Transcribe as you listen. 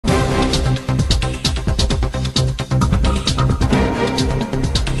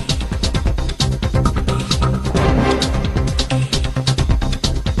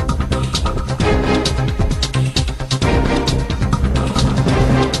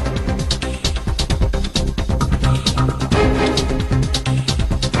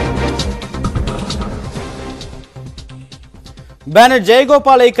Bannar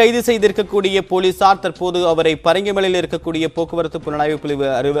Jayagopal கைது செய்திருக்கக்கூடிய போலீசார் தற்போது அவரை பரங்கிமலையில் இருக்கக்கூடிய போக்குவரத்து புலனாய்வு பிரிவு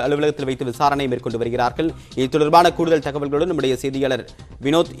அலுவலகத்தில் வைத்து விசாரணை மேற்கொண்டு வருகிறார்கள். இது தொடர்பான கூடுதல் தகவல்களுடன் நம்முடைய செய்தியாளர்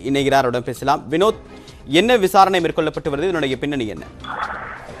வினோத் இணைகிறார். அவரிடம் பேசலாம். வினோத், என்ன விசாரணை மேற்கொள்ளப்பட்டு வருது? இதனுடைய பின்னணி என்ன?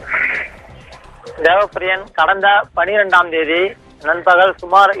 தேவப்பிரியன் கடந்த 12ஆம் தேதி நண்பகல்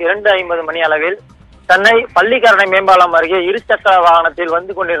சுமார் 2:50 மணி அளவில் சென்னை பள்ளிக்கரணை மேம்பாலம் அருகே இருசக்கர வாகனத்தில்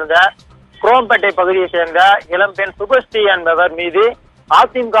வந்து கொண்டிருந்த குரோம்பேட்டை பகுதியை சேர்ந்த இளம்பெண் சுபஸ்ரீ என்பவர் மீது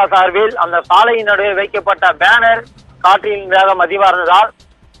அதிமுக சார்பில் அந்த சாலையின் நடுவே வைக்கப்பட்ட பேனர் காற்றின் வேகம் அதிகமானதால்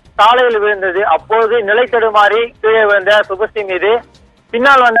சாலையில் விழுந்தது. அப்போது நிலை தடுமாறி கீழே விழுந்த சுபஸ்ரீ மீது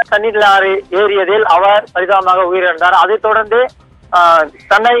பின்னால் வந்த தண்ணீர் லாரி ஏறியதில் அவர் பரிதாபமாக உயிரிழந்தார். அதைத் தொடர்ந்து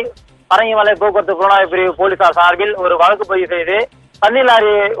சென்னை பரங்கிமலை போக்குவரத்து புலனாய்வு பிரிவு போலீசார் சார்பில் ஒரு வழக்கு பதிவு செய்து தண்ணீர்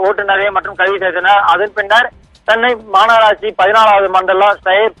லாரி ஓட்டுநரை மற்றும் கைது செய்தனர். அதன் பின்னர் சென்னை மாநகராட்சி 14வது மண்டல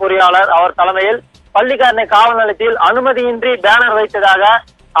செயற் பொறியாளர் அவர் தலைமையில் பள்ளிக்கரணை காவல் நிலையத்தில் அனுமதியின்றி பேனர் வைத்ததாக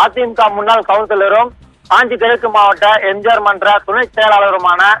அதிமுக முன்னாள் கவுன்சிலரும் காஞ்சி கிழக்கு மாவட்ட எம்ஜிஆர் மன்ற துணை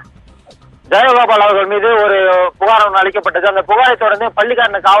செயலாளருமான ஜெயகோபால் அவர்கள் மீது ஒரு புகார் ஒன்று அளிக்கப்பட்டது. அந்த புகாரை தொடர்ந்து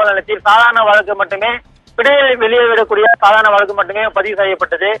பள்ளிக்கரணை காவல் நிலையத்தில் சாதாரண வழக்கு மட்டுமே பிடியை வெளியே விடக்கூடிய சாதாரண வழக்கு மட்டுமே பதிவு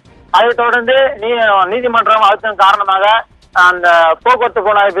செய்யப்பட்டது. அதைத் தொடர்ந்து நீதிமன்றம் அழுத்தம் காரணமாக அந்த போக்குவரத்து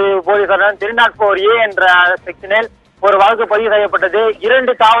புலனாய்வு போலீசாருடன் 304A என்ற செக்ஷனில் ஒரு வழக்கு பதிவு செய்யப்பட்டது.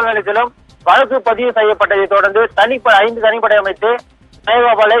 2 காவல் நிலையத்திலும் வழக்கு பதிவு செய்யப்பட்டதை தொடர்ந்து 5 தனிப்படை அமைத்து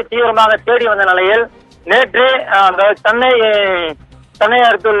ஜெயகோபாலை தீவிரமாக தேடி வந்த நிலையில் நேற்று சென்னை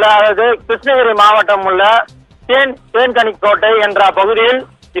அடுத்துள்ள அதாவது கிருஷ்ணகிரி மாவட்டம் உள்ள தேன்கனிக்கோட்டை என்ற பகுதியில்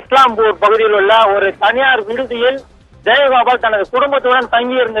இஸ்லாம்பூர் பகுதியில் உள்ள ஒரு தனியார் விடுதியில் ஜெயகோபால் தனது குடும்பத்துடன்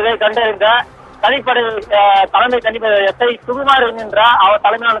தங்கியிருந்ததை கண்டறிந்த தனிப்படை தலைமை தனிப்படை எஸ்ஐ சுகுமார் என்கின்ற அவர்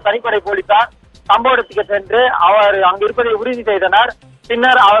தலைமையிலான தனிப்படை போலீசார் சம்பவ இடத்துக்கு சென்று அவர் அங்கு இருப்பதை உறுதி செய்தனர்.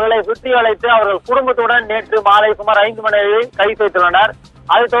 பின்னர் அவர்களை சுற்றி வளைத்து அவர்கள் குடும்பத்துடன் நேற்று மாலை சுமார் 5 மணி நேரம் கைது செய்துள்ளனர்.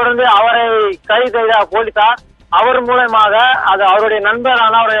 அதைத் தொடர்ந்து அவரை கைது செய்த போலீசார் அவர் மூலமாக அது அவருடைய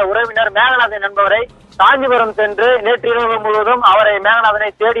நண்பரான அவருடைய உறவினர் மேகநாதன் என்பவரை காஞ்சிபுரம் சென்று நேற்று இரவு முழுவதும் அவரை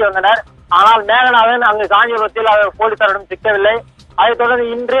மேகநாதனை தேடி வந்தனர். ஆனால் மேகநாதன் அங்கு காஞ்சிபுரத்தில் அவர் போலீசாரிடம் சிக்கவில்லை. அதைத் தொடர்ந்து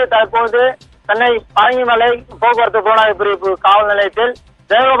இன்று தற்போது சென்னை பரங்கிமலை போக்குவரத்து புலனாய்வு பிரிவு காவல் நிலையத்தில்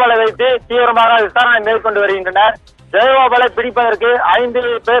ஜெயகோபாலை வைத்து தீவிரமாக விசாரணை மேற்கொண்டு வருகின்றனர். ஜெயகோபாலை பிடிப்பதற்கு 5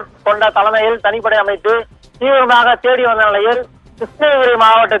 பேர் கொண்ட தலைமையில் தனிப்படை அமைத்து தீவிரமாக தேடி வந்த நிலையில் கிருஷ்ணகிரி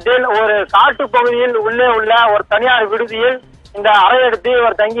மாவட்டத்தில் ஒரு காட்டு பகுதியில் உள்ளே உள்ள ஒரு தனியார் விடுதியில் இந்த அறையெடுத்து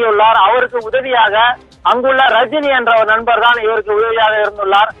இவர் தங்கியுள்ளார். அவருக்கு உதவியாக அங்குள்ள ரஜினி என்ற ஒரு நண்பர் தான் இவருக்கு உதவியாக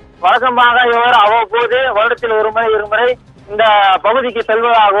இருந்துள்ளார். வழக்கமாக இவர் அவ்வப்போது வருடத்தில் 1 முறை 2 முறை இந்த பகுதிக்கு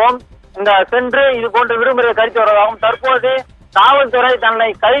செல்வதாகவும் இந்த சென்று இது போன்ற விடுமுறையை கழித்து வருவதாகவும் தற்போது காவல்துறை தன்னை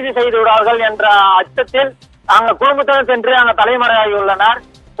கைது செய்து விடார்கள் என்ற அச்சத்தில் அங்க குடும்பத்துடன் சென்று அங்க தலைமறையாகியுள்ளனர்.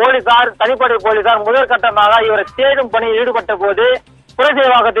 போலீசார் தனிப்படை போலீசார் முதற்கட்டமாக இவரை தேடும் பணியில் ஈடுபட்ட போது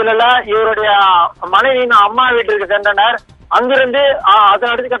புரட்சிவாக்கத்தில் உள்ள இவருடைய மனைவியின் அம்மா வீட்டிற்கு சென்றனர். அங்கிருந்து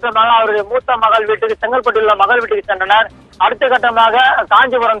அடுத்த கட்டமாக அவருடைய மூத்த மகள் வீட்டுக்கு செங்கல்பட்டில் உள்ள மகள் வீட்டுக்கு சென்றனர். அடுத்த கட்டமாக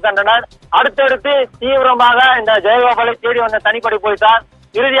காஞ்சிபுரம் சென்றனர். அடுத்தடுத்து தீவிரமாக இந்த ஜெயகோபாலை தேடி வந்த தனிப்படை போலீசார்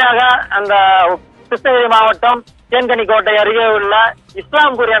இறுதியாக அந்த கிருஷ்ணகிரி மாவட்டம் தேன்கனிக்கோட்டை அருகே உள்ள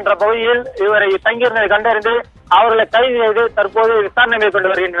இஸ்லாம்பூர் என்ற பகுதியில் இவரை தங்கியிருந்ததை கண்டறிந்து அவர்களை கைது செய்து தற்போது விசாரணை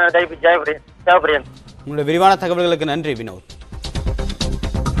மேற்கொண்டு வருகின்றனர். தேவப்பிரியன், உங்களுடைய விரிவான தகவல்களுக்கு நன்றி வினோத்.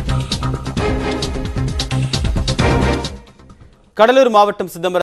 கடலூர் மாவட்டம் சிதம்பரம்